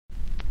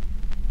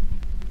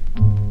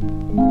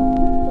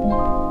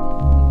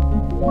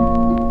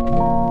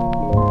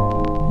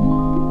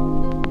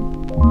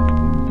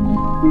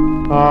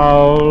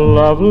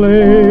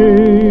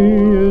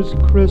lovely is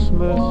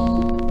Christmas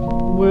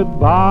with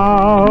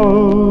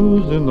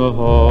boughs in the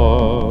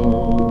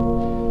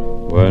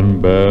hall,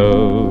 when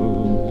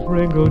bells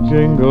ringle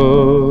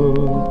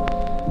jingle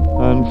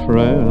and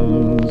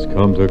friends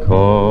come to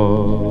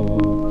call.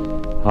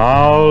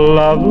 How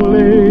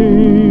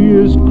lovely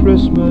is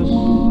Christmas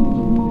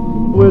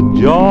with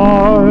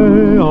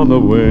joy on the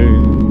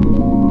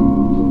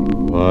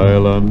wing,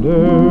 while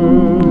under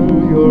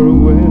your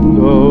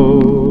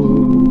window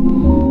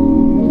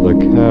the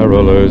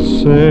carolers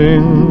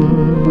sing.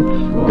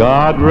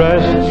 God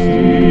rest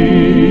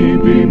ye,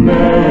 be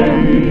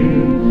merry,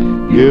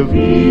 give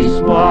peace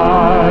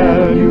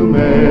while you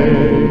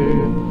may.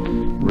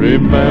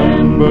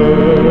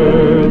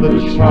 Remember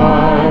the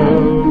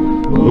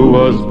child who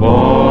was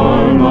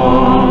born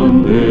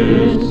on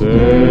this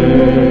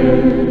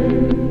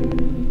day.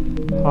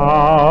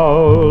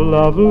 How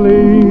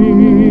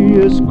lovely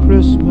is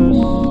Christmas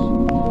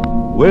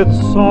with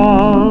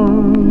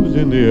songs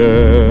in the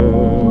air,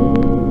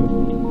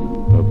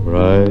 a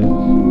bright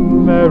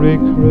Merry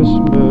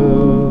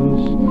Christmas,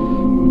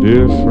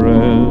 dear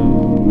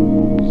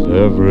friends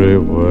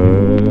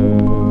everywhere.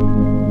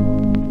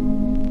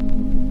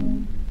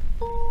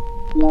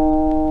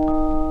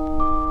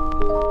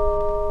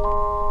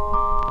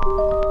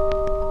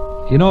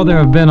 You know, there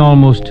have been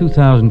almost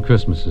 2,000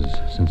 Christmases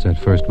since that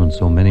first one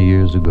so many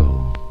years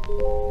ago.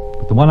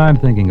 But the one I'm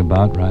thinking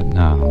about right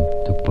now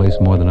took place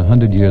more than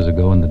 100 years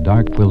ago in the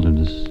dark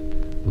wilderness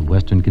of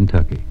western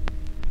Kentucky.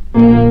 See,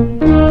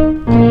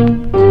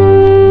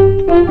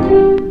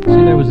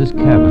 there was this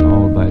cabin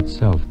all by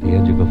itself at the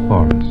edge of a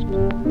forest.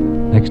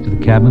 Next to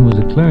the cabin was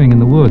a clearing in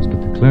the woods,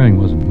 but the clearing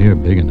wasn't near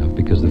big enough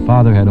because the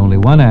father had only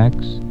one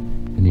axe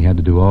and he had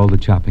to do all the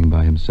chopping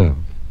by himself.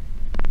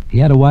 He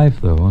had a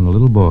wife, though, and a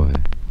little boy.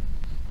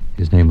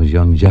 His name was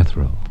young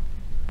Jethro.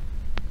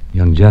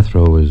 Young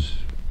Jethro was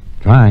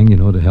trying,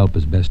 to help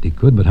as best he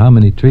could, but how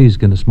many trees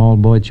can a small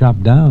boy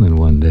chop down in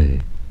one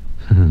day?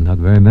 Not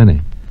very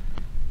many.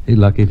 He's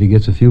lucky if he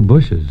gets a few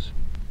bushes,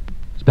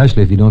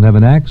 especially if you don't have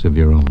an axe of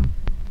your own.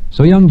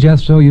 So young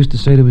Jethro used to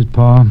say to his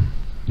pa,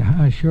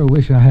 I sure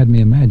wish I had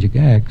me a magic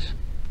axe.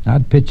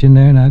 I'd pitch in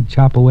there and I'd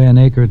chop away an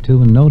acre or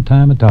two in no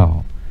time at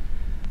all.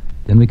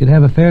 Then we could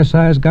have a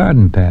fair-sized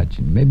garden patch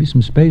and maybe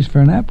some space for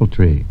an apple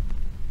tree.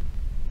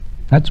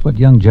 That's what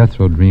young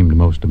Jethro dreamed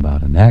most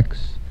about, an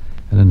axe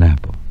and an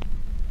apple.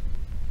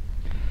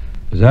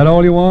 Is that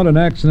all you want, an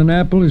axe and an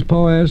apple? His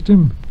pa asked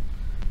him.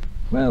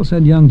 Well,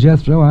 said young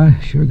Jethro, I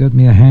sure got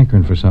me a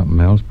hankering for something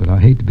else, but I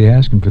hate to be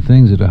asking for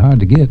things that are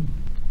hard to get.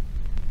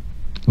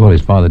 Well,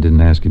 his father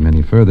didn't ask him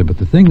any further, but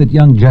the thing that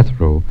young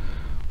Jethro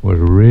was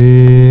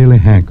really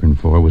hankering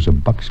for was a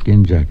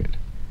buckskin jacket.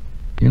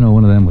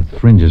 One of them with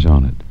fringes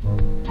on it.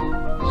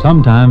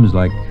 Sometimes,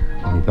 like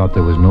when he thought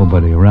there was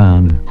nobody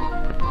around,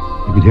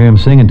 you could hear him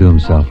singing to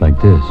himself like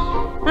this.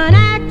 An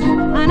axe,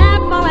 an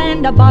apple,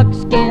 and a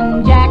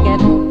buckskin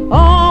jacket.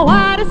 Oh,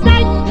 what a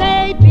sight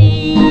they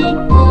be.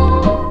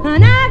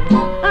 An axe,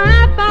 an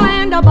apple,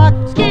 and a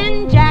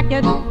buckskin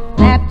jacket.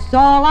 That's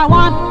all I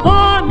want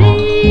for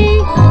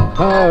me.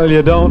 Well,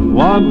 you don't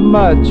want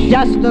much.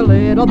 Just a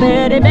little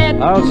bitty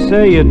bit. I'll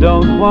say you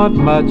don't want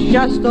much.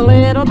 Just a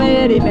little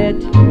bitty bit.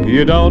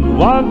 You don't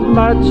want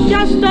much.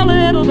 Just a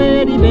little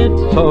bitty bit.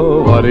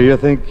 So what do you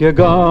think you're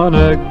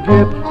gonna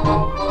get?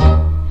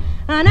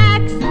 An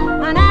axe,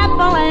 an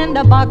apple, and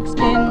a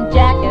buckskin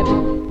jacket.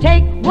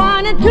 Take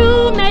one and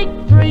two, make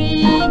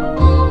three.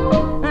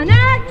 An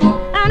axe,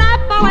 an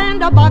apple,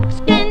 and a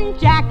buckskin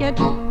jacket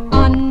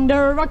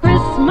under a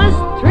Christmas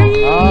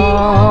tree.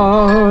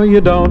 Oh,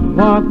 you don't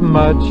want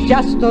much.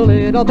 Just a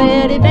little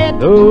bitty bit.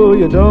 Oh,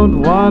 you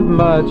don't want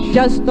much.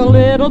 Just a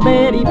little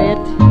bitty bit.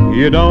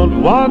 You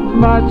don't want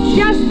much.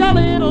 Just a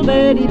little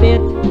bitty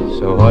bit.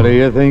 So what do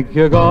you think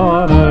you're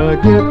gonna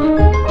get?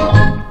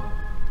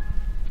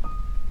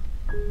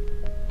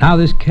 Now,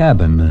 this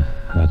cabin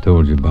I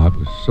told you about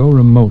was so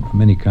remote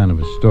from any kind of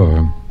a store,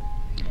 and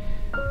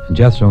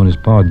Jethro and his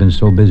pa had been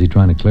so busy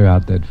trying to clear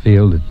out that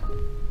field that,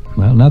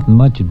 well, nothing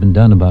much had been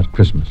done about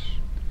Christmas.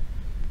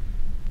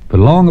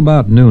 But along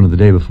about noon of the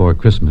day before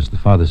Christmas, the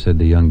father said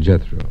to young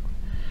Jethro,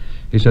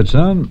 he said,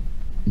 son,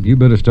 you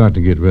better start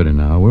to get ready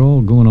now. We're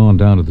all going on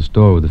down to the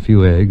store with a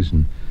few eggs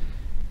and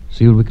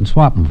see what we can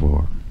swap them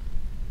for.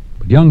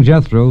 But young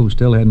Jethro, who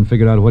still hadn't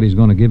figured out what he's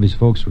going to give his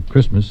folks for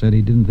Christmas, said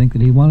he didn't think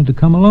that he wanted to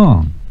come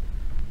along.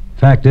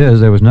 Fact is,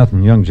 there was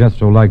nothing young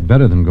Jethro liked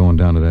better than going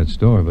down to that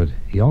store, but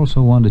he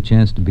also wanted a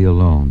chance to be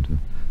alone,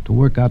 to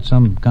work out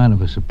some kind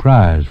of a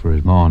surprise for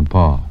his ma and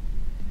pa.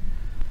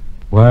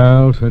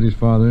 Well, said his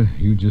father,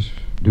 you just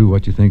do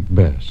what you think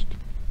best.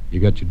 You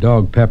got your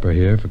dog Pepper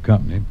here for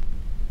company.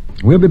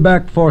 We'll be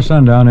back before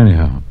sundown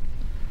anyhow.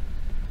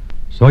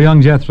 So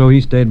young Jethro, he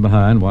stayed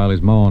behind while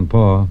his ma and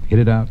pa hid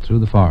it out through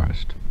the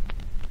forest.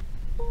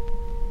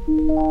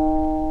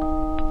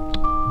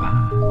 By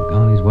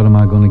gollies, what am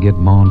I going to get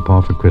Ma and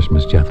Pa for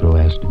Christmas, Jethro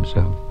asked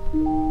himself.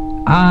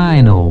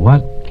 I know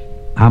what.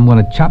 I'm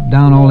going to chop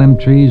down all them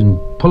trees and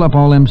pull up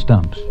all them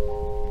stumps.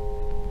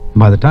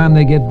 By the time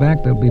they get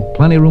back, there'll be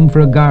plenty of room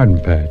for a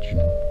garden patch.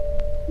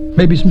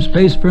 Maybe some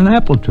space for an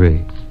apple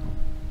tree.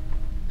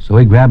 So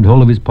he grabbed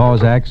hold of his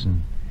pa's axe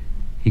and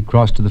he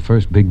crossed to the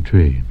first big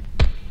tree.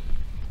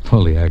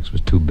 Well, the axe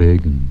was too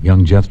big and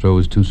young Jethro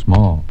was too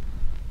small.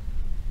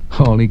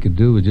 All he could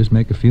do was just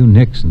make a few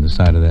nicks in the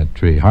side of that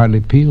tree,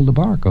 hardly peel the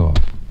bark off.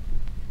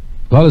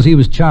 Well, as he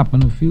was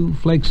chopping, a few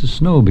flakes of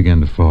snow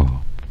began to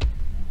fall.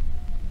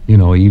 You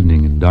know,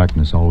 evening and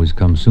darkness always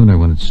come sooner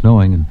when it's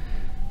snowing, and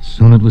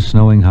soon it was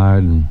snowing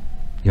hard, and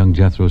young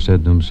Jethro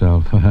said to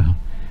himself, well,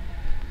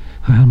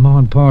 Ma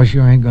and Pa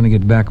sure ain't going to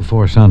get back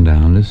before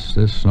sundown. This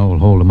snow will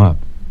hold 'em up.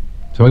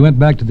 So he went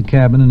back to the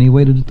cabin and he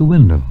waited at the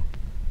window.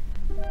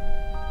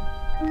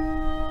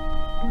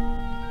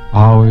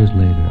 Hours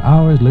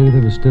later,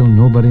 there was still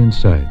nobody in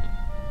sight.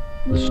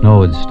 The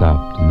snow had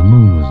stopped and the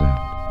moon was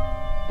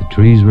out. The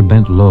trees were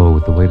bent low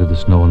with the weight of the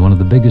snow, and one of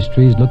the biggest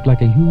trees looked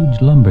like a huge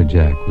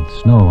lumberjack with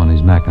snow on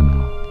his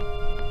mackinaw.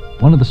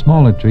 One of the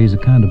smaller trees, a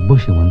kind of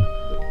bushy one,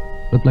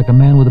 looked like a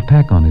man with a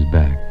pack on his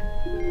back.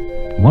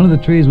 One of the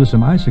trees with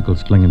some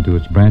icicles clinging to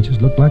its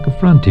branches looked like a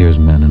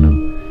frontiersman in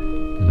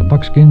a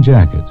buckskin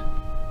jacket.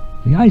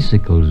 The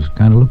icicles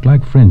kind of looked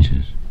like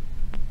fringes.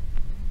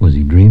 Was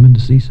he dreaming to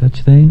see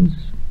such things?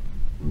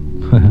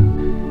 Well,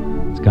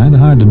 it's kind of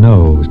hard to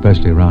know,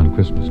 especially around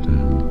Christmas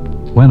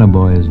time, when a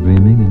boy is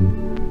dreaming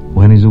and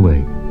when he's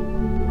awake.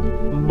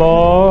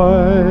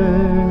 Boy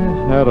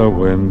at a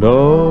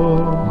window,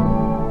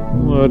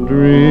 a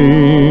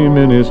dream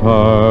in his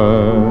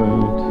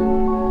heart.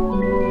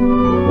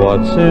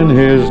 What's in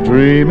his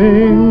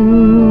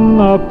dreaming?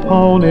 A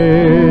pony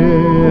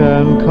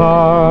and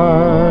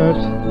cart.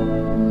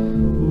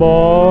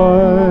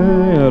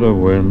 Boy at a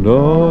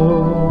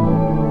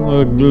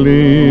window, a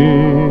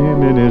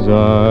gleam in his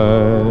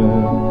eye.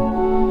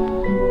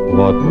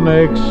 What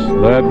makes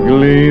that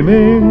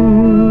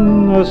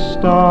gleaming a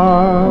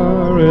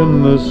star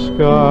in the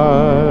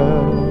sky?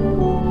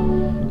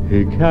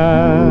 He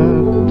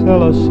can't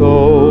tell a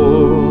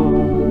soul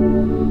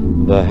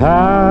the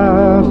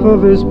half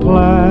of his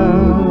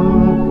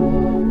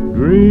plan.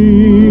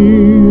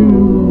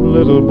 Dream,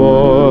 little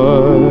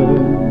boy,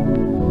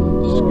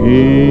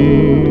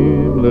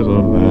 scheme,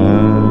 little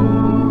man.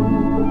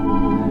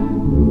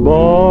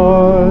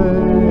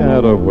 Boy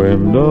at a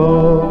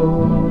window,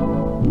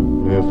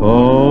 if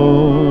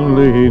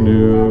only he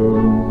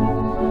knew,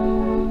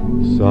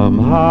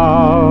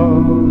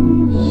 somehow,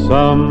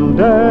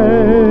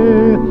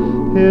 someday,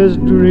 his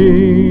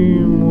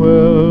dream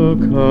will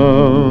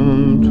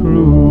come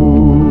true.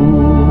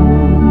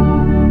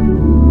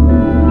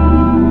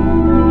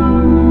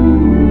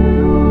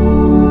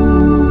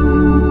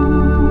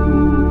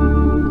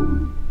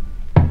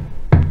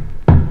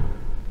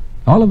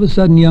 All of a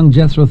sudden, young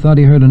Jethro thought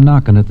he heard a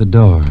knocking at the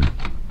door.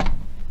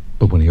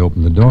 But when he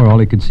opened the door, all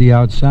he could see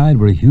outside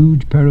were a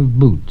huge pair of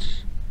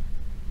boots.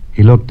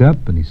 He looked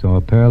up and he saw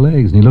a pair of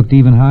legs, and he looked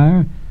even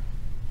higher,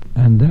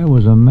 and there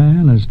was a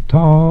man as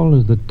tall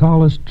as the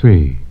tallest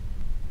tree.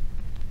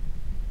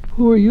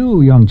 "Who are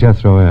you?" young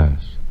Jethro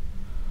asked.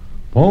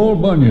 Paul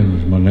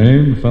Bunyan's my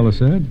name, the fella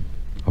said.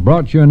 I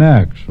brought you an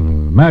axe, a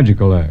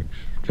magical axe,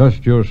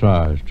 just your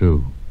size,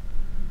 too.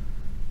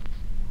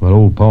 Well,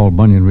 old Paul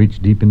Bunyan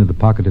reached deep into the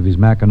pocket of his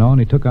mackinaw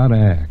and he took out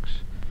an axe.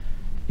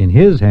 In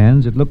his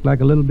hands, it looked like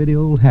a little bitty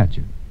old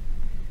hatchet.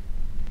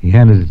 He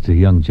handed it to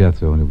young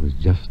Jethro, and it was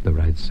just the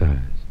right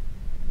size.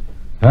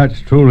 That's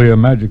truly a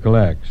magical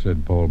axe,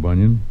 said Paul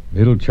Bunyan.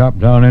 It'll chop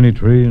down any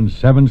tree in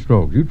 7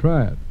 strokes. You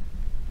try it.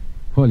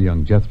 Well,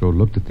 young Jethro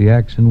looked at the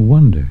axe in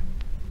wonder.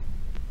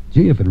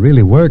 Gee, if it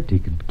really worked, he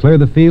could clear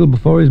the field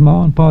before his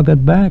ma and pa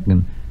got back,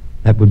 and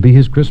that would be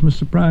his Christmas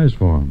surprise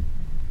for him.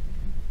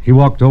 He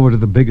walked over to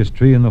the biggest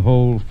tree in the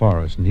whole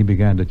forest, and he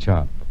began to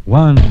chop.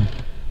 1,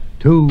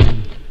 2,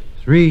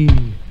 3,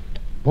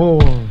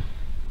 4,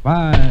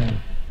 5,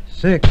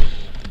 6,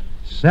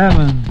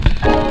 7.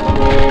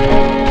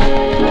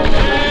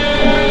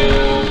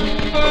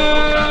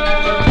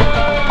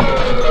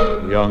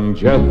 Young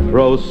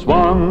Jethro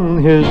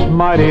swung his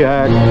mighty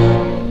axe.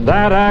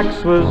 That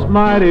axe was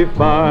mighty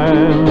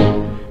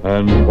fine.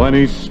 And when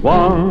he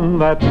swung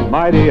that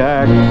mighty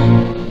axe,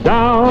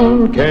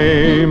 down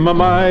came a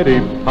mighty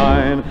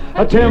pine.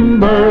 A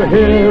timber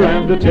here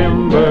and a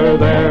timber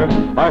there,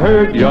 I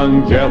heard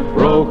young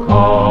Jethro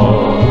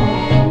call.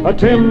 A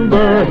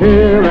timber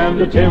here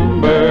and a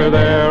timber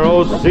there,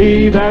 oh,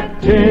 see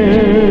that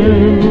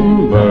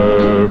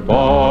timber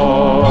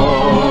fall.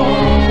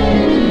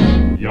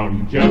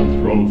 Young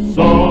Jethro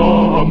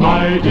saw a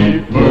mighty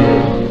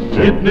fir,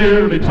 it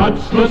nearly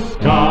touched the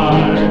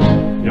sky.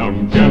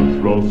 Young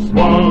Jethro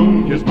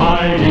swung his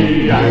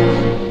mighty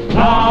axe,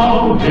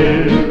 now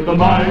hear the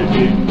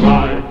mighty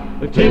cry.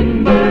 The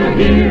timber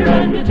here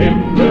and the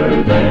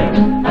timber there,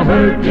 I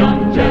heard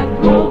young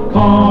Jethro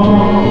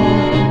call.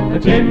 The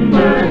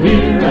timber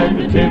here and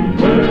the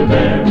timber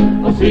there,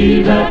 I'll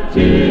see that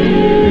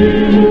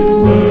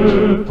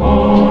timber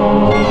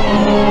fall.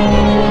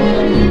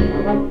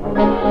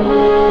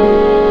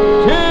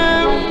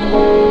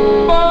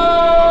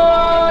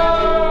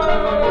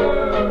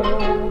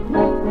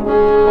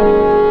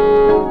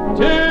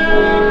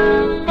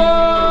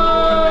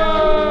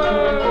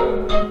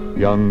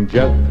 young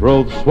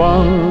Jethro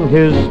swung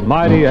his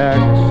mighty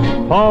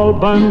axe. Paul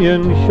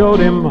Bunyan showed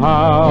him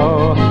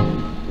how.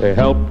 They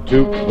helped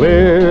to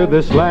clear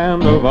this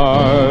land of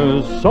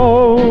ours,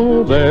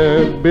 so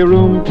there'd be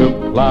room to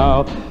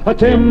plow. A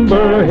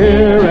timber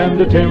here and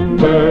a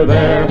timber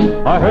there,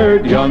 I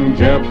heard young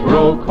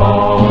Jethro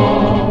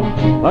call.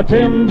 A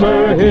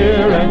timber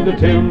here and a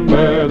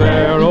timber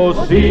there,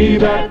 oh, see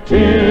that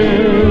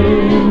timber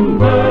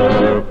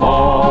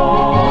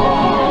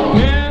fall.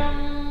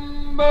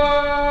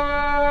 Timber!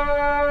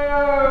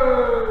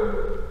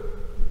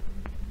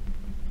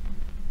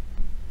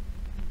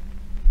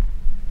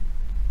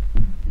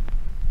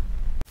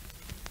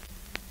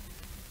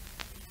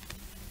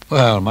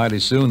 Well, mighty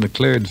soon the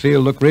cleared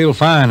field looked real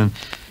fine, and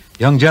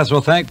young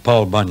Jethro thanked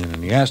Paul Bunyan,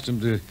 and he asked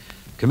him to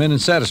come in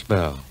and set a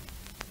spell.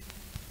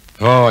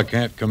 "Oh, I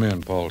can't come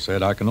in," Paul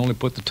said. "I can only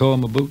put the toe of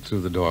my boot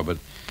through the door, but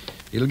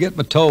it'll get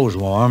my toes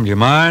warm. Do you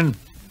mind?"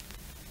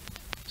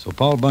 So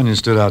Paul Bunyan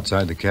stood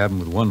outside the cabin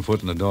with one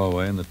foot in the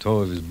doorway and the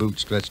toe of his boot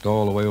stretched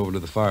all the way over to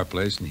the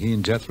fireplace, and he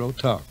and Jethro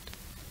talked.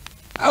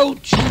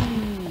 "Ouch!"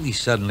 he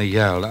suddenly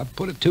yelled. "I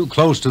put it too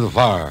close to the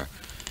fire."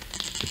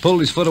 He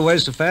pulled his foot away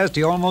so fast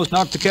he almost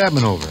knocked the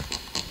cabin over.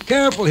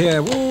 "Careful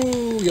here!"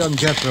 "Whoa!" young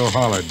Jethro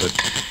hollered, but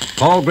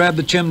Paul grabbed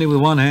the chimney with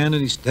one hand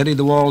and he steadied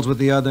the walls with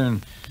the other,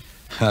 and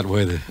that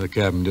way the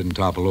cabin didn't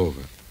topple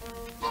over.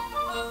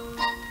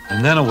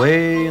 And then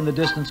away in the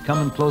distance,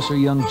 coming closer,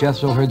 young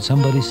Jethro heard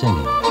somebody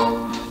singing.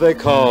 They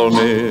call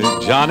me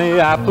Johnny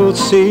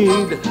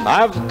Appleseed.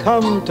 I've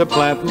come to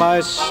plant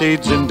my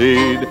seeds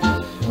indeed.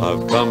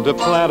 I've come to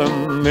plant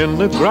 'em in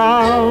the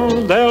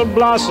ground. They'll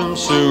blossom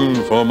soon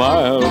for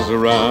miles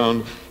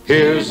around.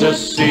 Here's a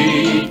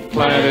seed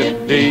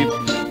planted deep.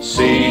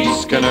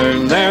 Seeds can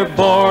earn their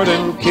board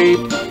and keep.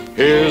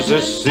 Here's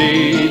a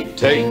seed,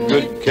 take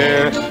good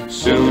care.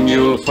 Soon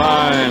you'll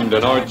find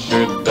an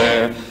orchard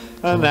there.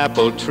 An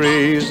apple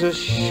tree's a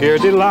sheer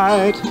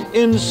delight.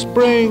 In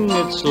spring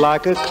it's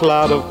like a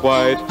cloud of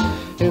white.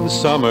 In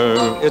summer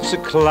it's a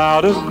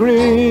cloud of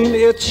green.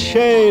 Its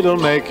shade'll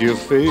make you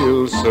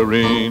feel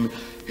serene.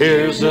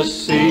 Here's a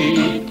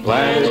seed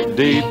planted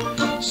deep.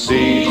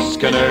 Seeds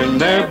can earn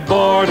their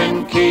board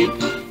and keep.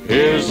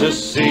 Here's a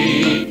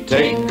seed,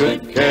 take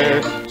good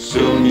care.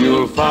 Soon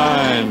you'll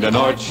find an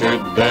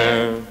orchard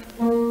there.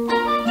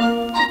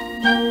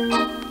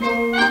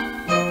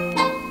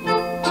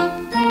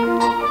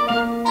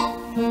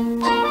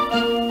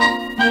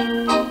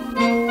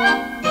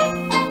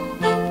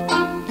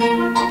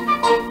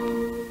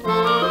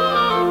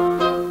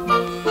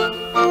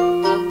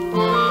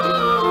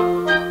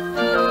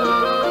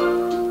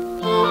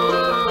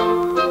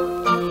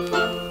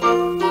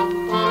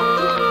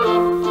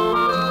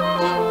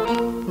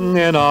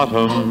 In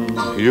autumn,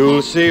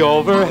 you'll see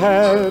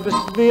overhead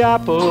the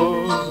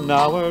apples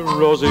now are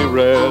rosy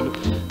red.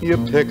 You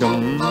pick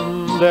 'em,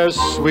 they're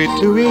sweet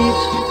to eat.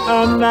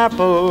 An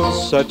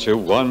apple's such a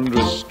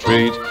wondrous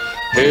treat.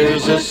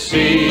 Here's a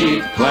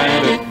seed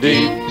planted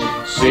deep.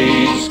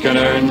 Seeds can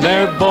earn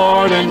their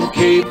board and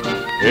keep.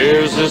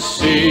 Here's a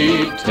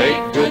seed,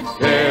 take good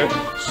care.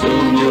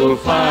 Soon you'll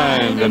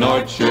find an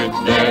orchard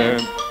there.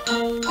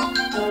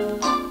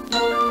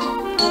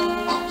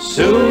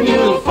 Soon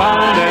you'll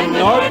find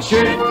an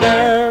orchard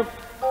there.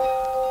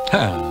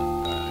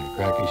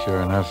 Cracky,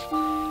 sure enough.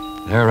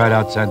 There, right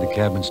outside the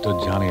cabin, stood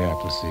Johnny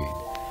Appleseed.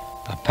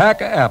 A pack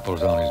of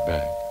apples on his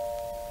back.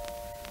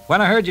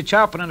 "When I heard you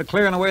chopping and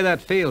clearing away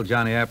that field,"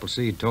 Johnny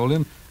Appleseed told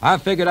him, "I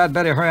figured I'd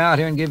better hurry out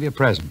here and give you a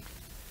present."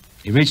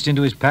 He reached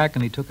into his pack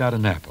and he took out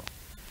an apple.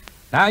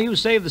 "Now, you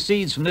save the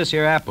seeds from this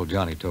here apple,"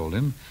 Johnny told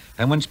him,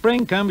 "and when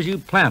spring comes, you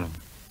plant 'em.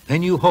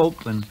 Then you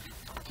hope, and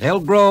they'll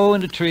grow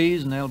into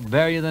trees, and they'll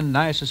bear you the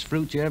nicest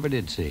fruit you ever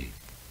did see."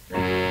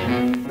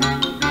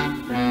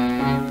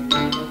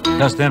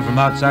 Just then, from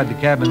outside the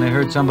cabin, they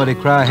heard somebody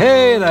cry,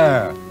 "Hey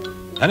there!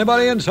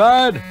 Anybody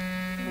inside?"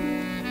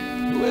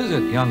 "Who is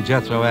it?" young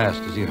Jethro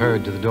asked as he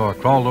hurried to the door,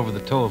 crawled over the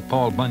toe of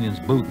Paul Bunyan's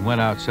boot, and went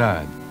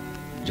outside.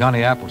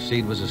 Johnny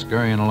Appleseed was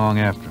scurrying along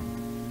after him.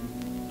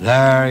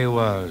 There he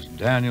was,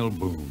 Daniel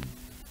Boone.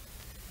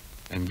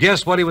 And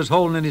guess what he was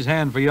holding in his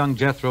hand for young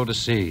Jethro to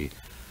see?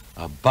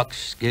 A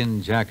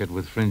buckskin jacket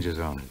with fringes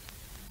on it.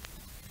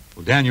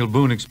 Well, Daniel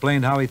Boone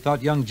explained how he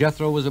thought young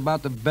Jethro was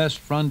about the best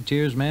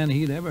frontiersman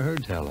he'd ever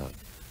heard tell of.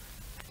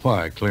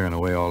 Why, clearing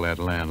away all that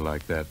land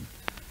like that,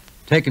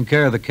 taking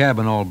care of the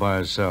cabin all by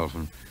himself,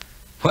 and,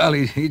 well,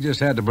 he just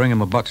had to bring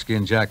him a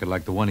buckskin jacket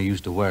like the one he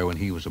used to wear when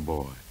he was a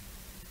boy.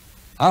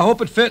 "I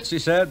hope it fits," he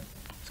said.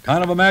 "It's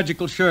kind of a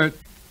magical shirt.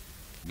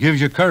 Gives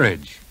you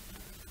courage."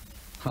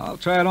 "I'll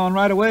try it on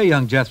right away,"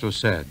 young Jethro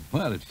said.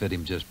 Well, it fit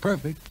him just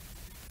perfect.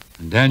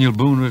 And Daniel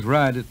Boone was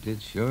right. It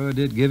sure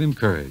did give him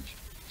courage.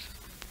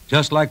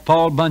 Just like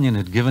Paul Bunyan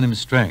had given him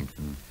strength,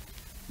 and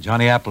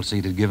Johnny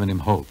Appleseed had given him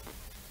hope.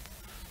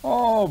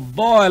 "Oh,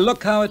 boy,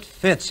 look how it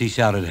fits," he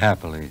shouted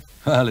happily.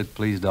 Well, it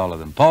pleased all of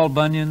them. Paul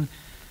Bunyan,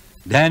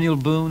 Daniel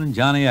Boone, and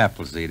Johnny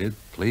Appleseed. It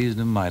pleased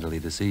him mightily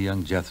to see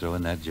young Jethro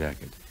in that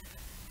jacket.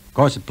 Of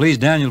course, it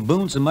pleased Daniel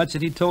Boone so much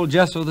that he told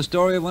Jethro the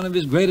story of one of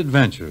his great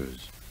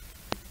adventures.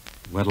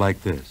 It went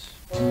like this.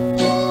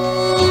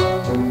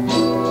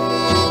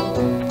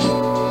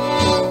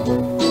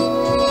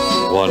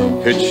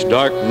 One pitch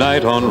dark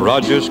night on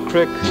Rogers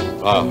Creek,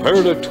 I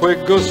heard a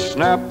twig go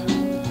snap.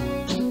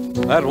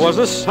 That was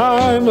a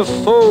sign the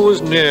foe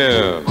was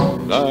near,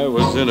 and I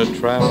was in a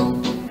trap.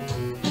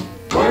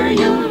 Were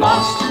you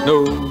lost?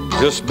 No,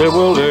 just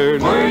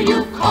bewildered. Were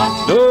you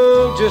caught?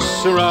 No,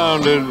 just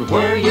surrounded.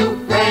 Were you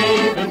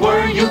brave and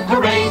were you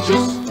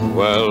courageous?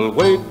 Well,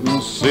 wait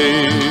and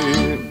see.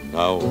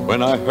 Now,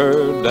 when I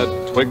heard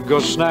that twig go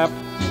snap,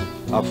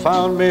 I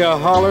found me a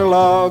holler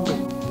log.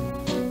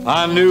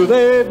 I knew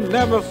they'd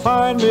never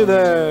find me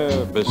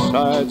there.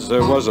 Besides,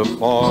 there was a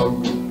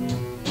fog.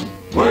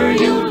 Were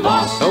you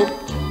lost? Nope,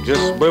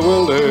 just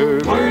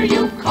bewildered. Were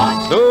you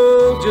caught?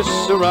 No, just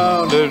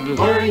surrounded.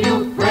 Were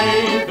you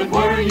brave and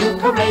were you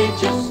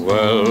courageous?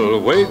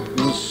 Well, wait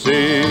and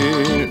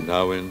see.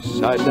 Now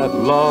inside that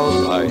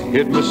log I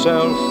hid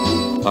myself.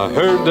 I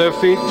heard their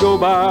feet go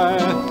by.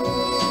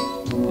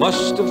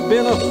 Must have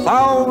been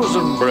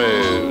 1,000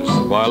 braves,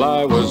 while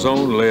I was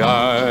only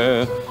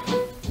I.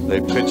 They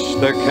pitched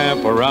their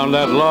camp around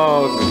that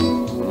log,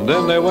 and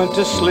then they went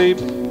to sleep.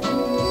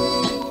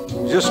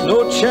 Just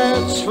no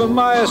chance for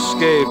my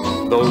escape.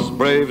 Those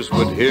braves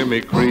would hear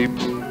me creep.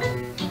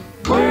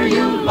 Were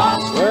you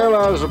lost? Well,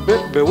 I was a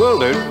bit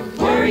bewildered.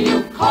 Were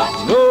you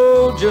caught?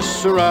 No,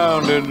 just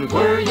surrounded.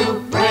 Were you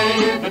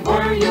brave and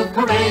were you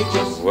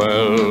courageous?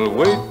 Well,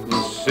 wait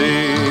and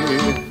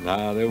see.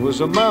 Now there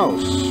was a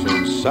mouse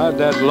inside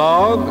that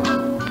log.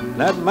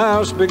 That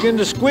mouse began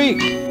to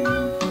squeak.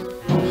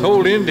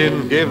 Old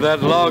Indian gave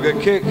that log a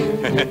kick,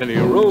 and he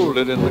rolled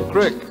it in the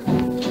creek.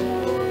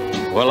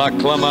 Well, I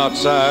clumb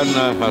outside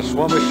and I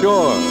swum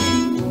ashore.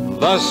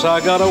 Thus I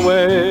got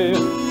away.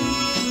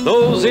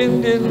 Those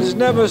Indians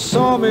never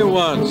saw me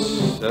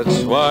once.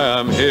 That's why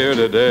I'm here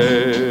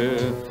today.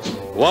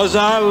 Was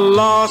I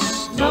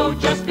lost? No,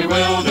 just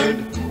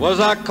bewildered. Was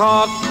I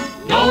caught?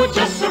 No,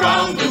 just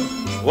surrounded.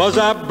 Was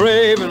I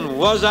brave and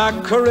was I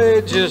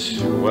courageous?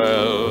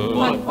 Well,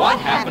 What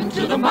happened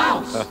to the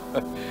mouse?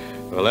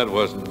 well, that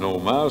wasn't no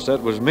mouse,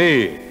 that was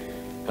me.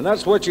 And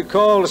that's what you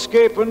call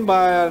escaping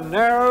by a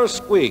narrow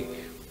squeak.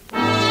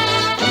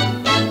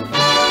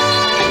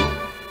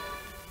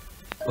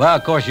 Well,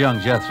 of course, young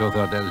Jethro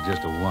thought that was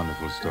just a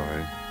wonderful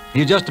story. He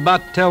was just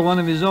about to tell one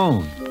of his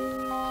own.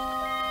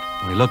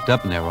 When he looked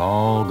up and they were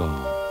all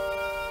gone.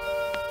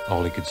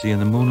 All he could see in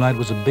the moonlight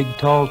was a big,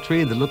 tall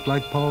tree that looked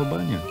like Paul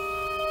Bunyan.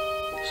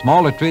 A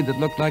smaller tree that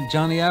looked like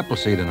Johnny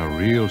Appleseed, and a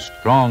real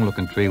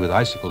strong-looking tree with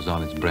icicles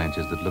on its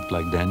branches that looked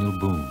like Daniel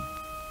Boone.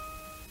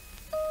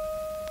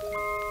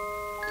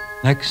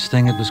 Next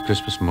thing, it was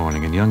Christmas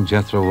morning, and young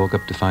Jethro woke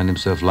up to find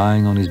himself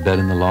lying on his bed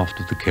in the loft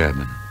of the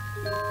cabin.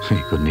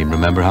 He couldn't even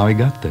remember how he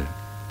got there.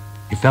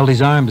 He felt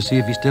his arm to see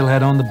if he still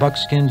had on the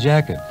buckskin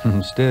jacket.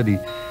 Instead,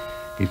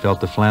 he felt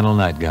the flannel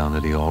nightgown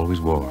that he always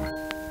wore.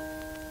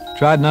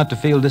 Tried not to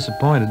feel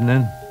disappointed, and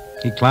then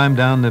he climbed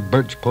down the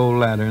birch pole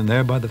ladder, and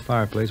there by the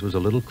fireplace was a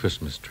little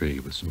Christmas tree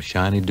with some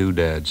shiny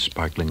doodads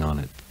sparkling on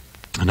it.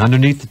 And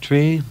underneath the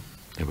tree,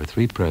 there were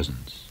 3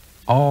 presents,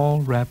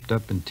 all wrapped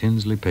up in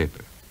Tinsley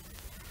paper.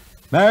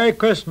 "Merry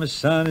Christmas,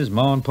 son," his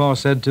ma and pa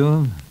said to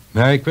him.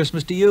 "Merry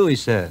Christmas to you," he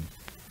said.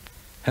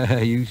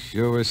 "You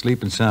sure were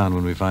sleeping sound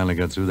when we finally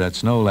got through that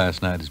snow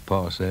last night," his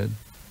pa said.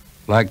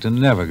 "Like to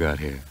never got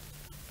here."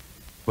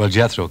 Well,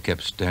 Jethro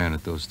kept staring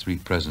at those 3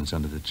 presents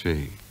under the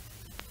tree.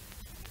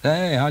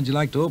 "Hey, how'd you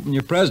like to open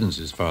your presents?"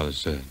 his father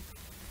said.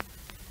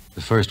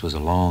 The first was a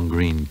long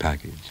green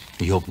package.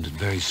 He opened it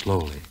very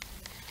slowly.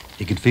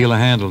 He could feel a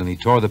handle, and he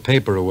tore the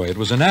paper away. It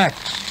was an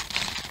axe.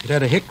 It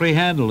had a hickory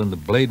handle, and the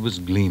blade was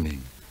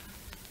gleaming.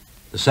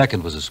 The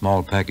second was a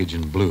small package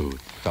in blue.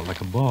 It felt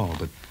like a ball,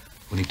 but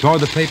when he tore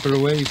the paper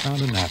away, he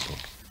found an apple,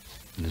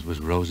 and it was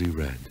rosy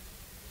red.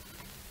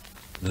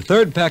 The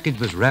third package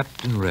was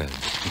wrapped in red.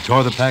 He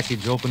tore the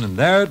package open, and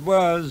there it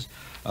was,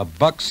 a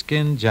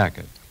buckskin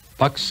jacket.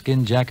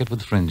 Buckskin jacket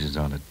with fringes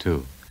on it,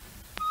 too.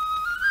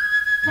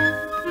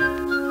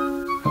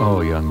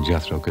 Oh, young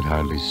Jethro could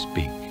hardly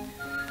speak.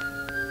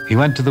 He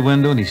went to the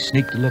window, and he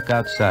sneaked a look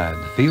outside.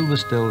 The field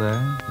was still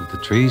there, with the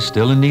trees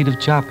still in need of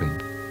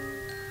chopping.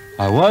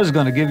 "I was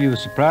going to give you a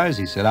surprise,"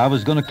 he said. "I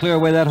was going to clear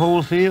away that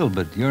whole field,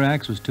 but your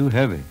axe was too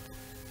heavy."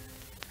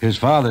 His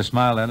father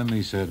smiled at him, and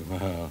he said,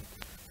 "Well,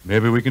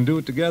 maybe we can do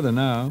it together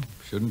now.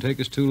 Shouldn't take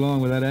us too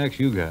long with that axe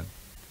you got."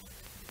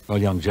 Well,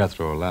 young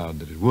Jethro allowed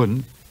that it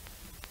wouldn't.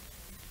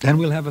 "Then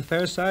we'll have a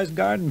fair-sized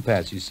garden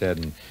patch," he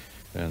said,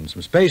 and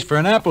some space for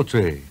an apple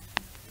tree.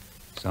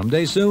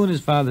 "Someday soon,"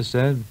 his father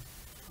said.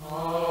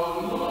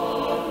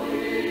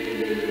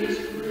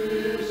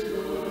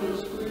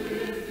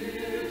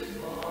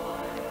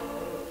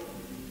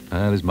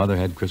 Well, his mother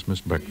had Christmas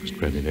breakfast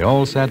ready. They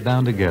all sat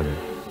down together,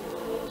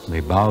 and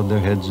they bowed their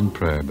heads in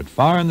prayer. But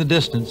far in the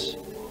distance,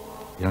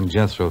 young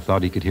Jethro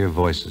thought he could hear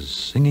voices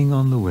singing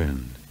on the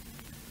wind.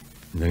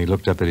 And then he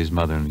looked up at his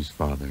mother and his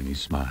father, and he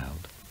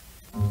smiled.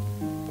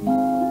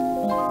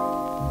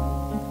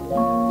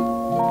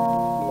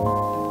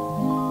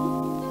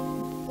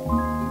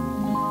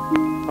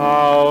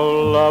 How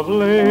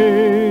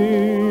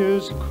lovely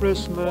is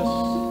Christmas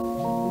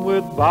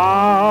with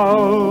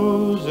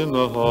boughs in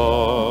the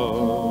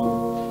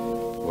hall,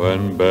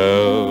 when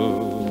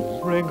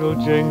bells ringle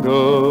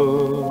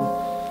jingle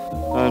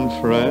and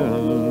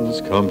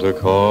friends come to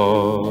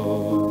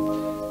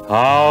call.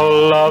 How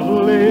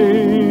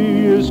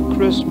lovely is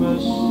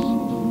Christmas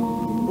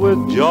with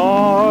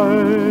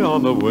joy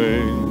on the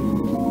wing,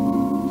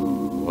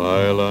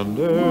 while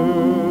under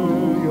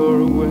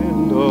your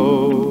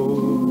window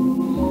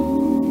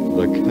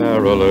the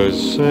carolers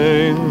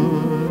sing.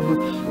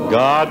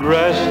 God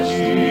rest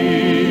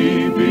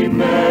ye, be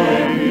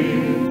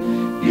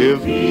merry,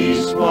 give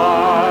peace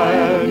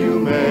while you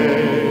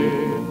may.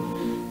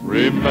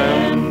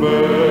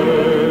 Remember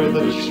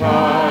the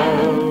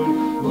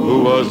child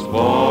who was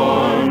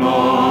born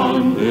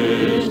on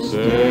this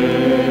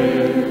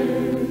day.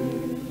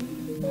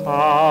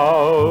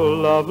 How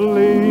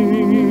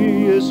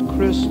lovely is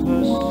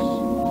Christmas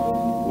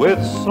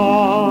with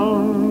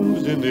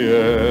songs in the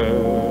air,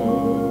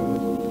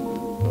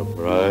 a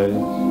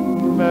bright,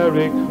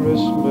 merry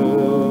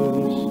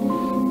Christmas,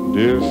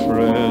 dear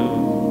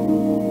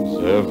friends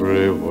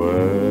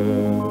everywhere.